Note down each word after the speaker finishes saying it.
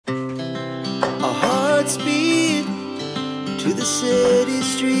to the city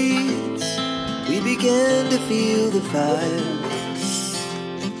streets, we began to feel the fire.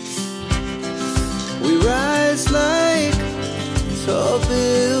 We rise like tall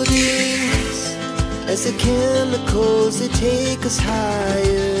buildings as the chemicals, they take us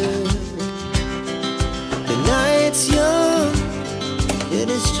higher. The night's young, it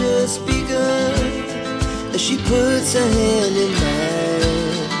has just begun, as she puts her hand in mine.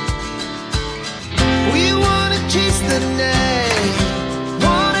 We wanna chase the night,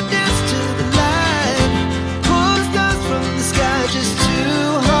 wanna dance to the light, pull stars from the sky, just two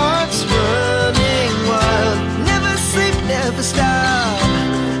hearts running wild. Never sleep, never stop,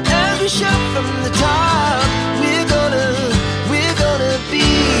 as we shout from the top. We're gonna be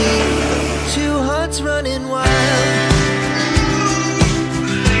two hearts running wild.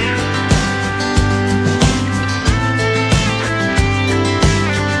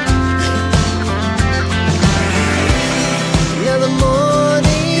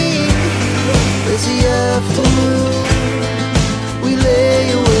 Afternoon, we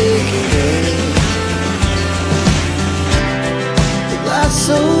lay awake in bed. The laughs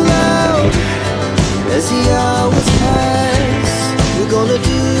so loud as the hours pass. We're gonna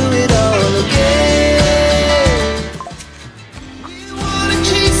do it all again. We wanna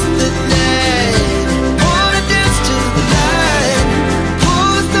chase the night, wanna dance to the light,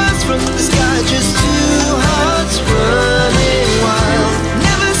 pull stars from the sky, just two hearts running wild.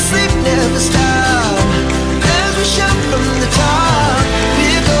 Never sleep, never stop, shout from the top.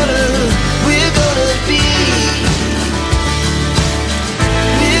 We're gonna be, we're gonna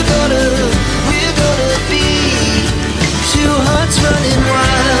be two hearts running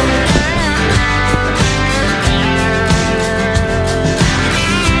wild.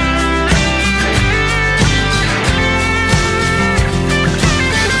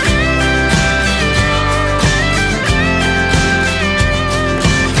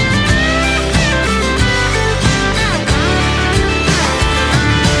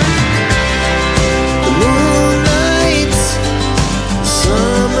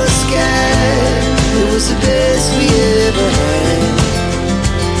 The best we ever had,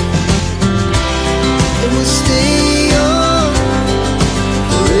 and we'll stay on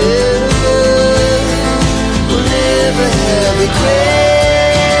forever. We'll never have regrets.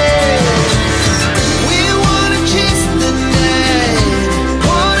 We wanna chase the night,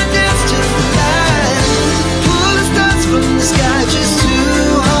 wanna dance to the light, pull the stars from the sky, just two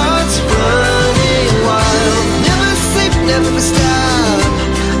hearts running wild. Never sleep, never stop,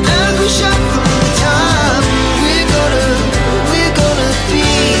 as we shout from the top.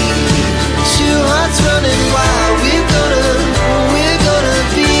 Running wild, we're gonna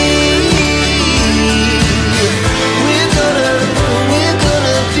be, we're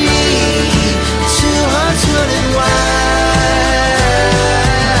gonna be two hearts running wild.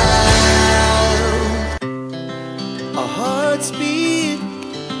 Our hearts beat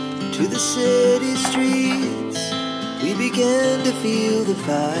to the city streets, we began to feel the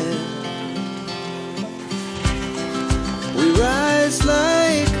fire. We rise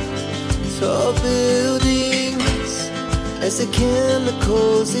like tall buildings as the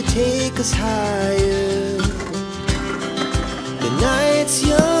chemicals, they take us higher. The night's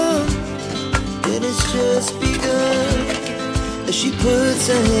young, it has just begun, as she puts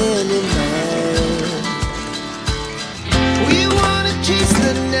her hand in mine. We wanna chase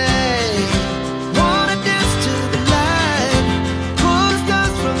the night, wanna dance to the light, pull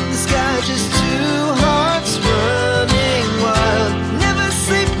stars from the sky, just two hearts running wild. Never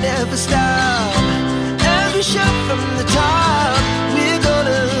sleep, never stop, as we shout from the top.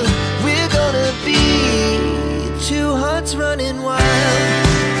 We're gonna be two hearts running wild.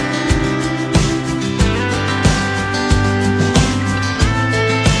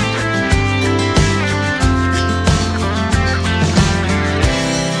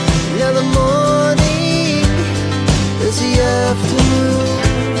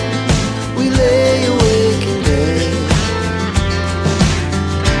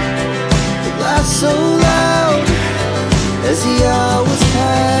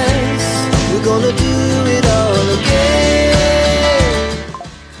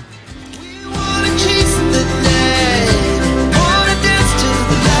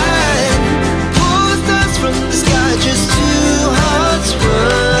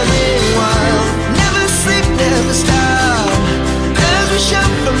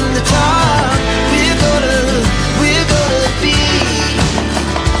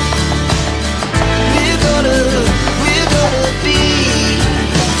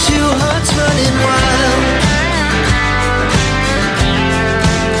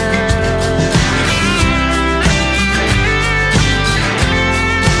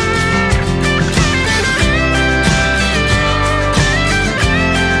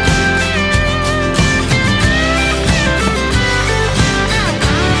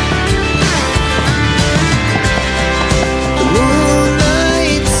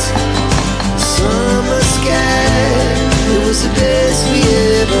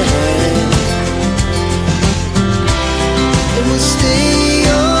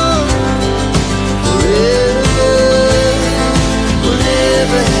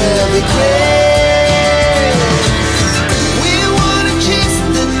 like race. We wanna chase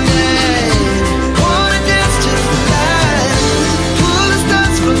the night, wanna dance to the light, pull the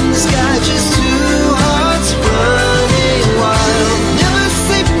stars from the sky, just two hearts running wild. Never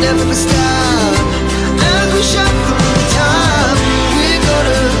sleep, never stop, as we shout from the top. We're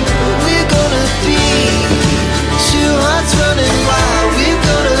gonna be two hearts running wild. We're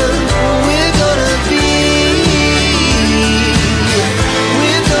gonna be.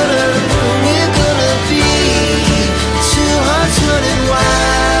 We're gonna be two hearts running wild.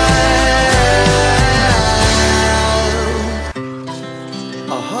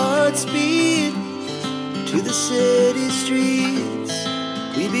 Our hearts beat to the city streets.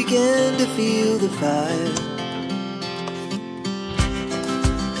 We began to feel the fire.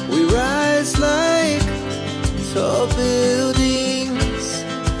 We rise like tall buildings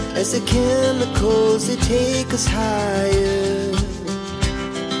as the chemicals, they take us higher.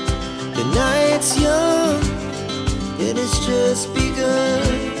 The night's young, it has just begun,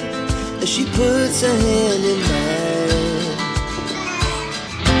 as she puts her hand in mine.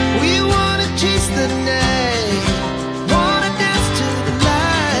 We wanna chase the night, wanna dance to the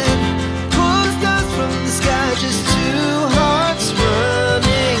light, pull the stars from the sky, just two hearts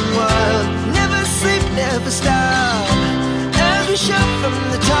running wild. Never sleep, never stop, as we shout from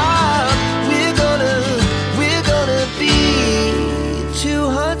the top. We're gonna be two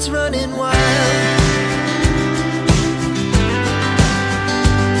hearts running wild.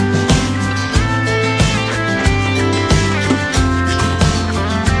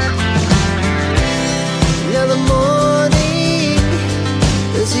 Now the morning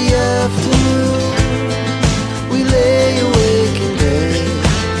is the afternoon. We lay awake in bed.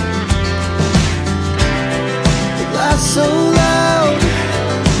 The laughs so loud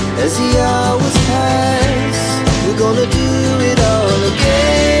as the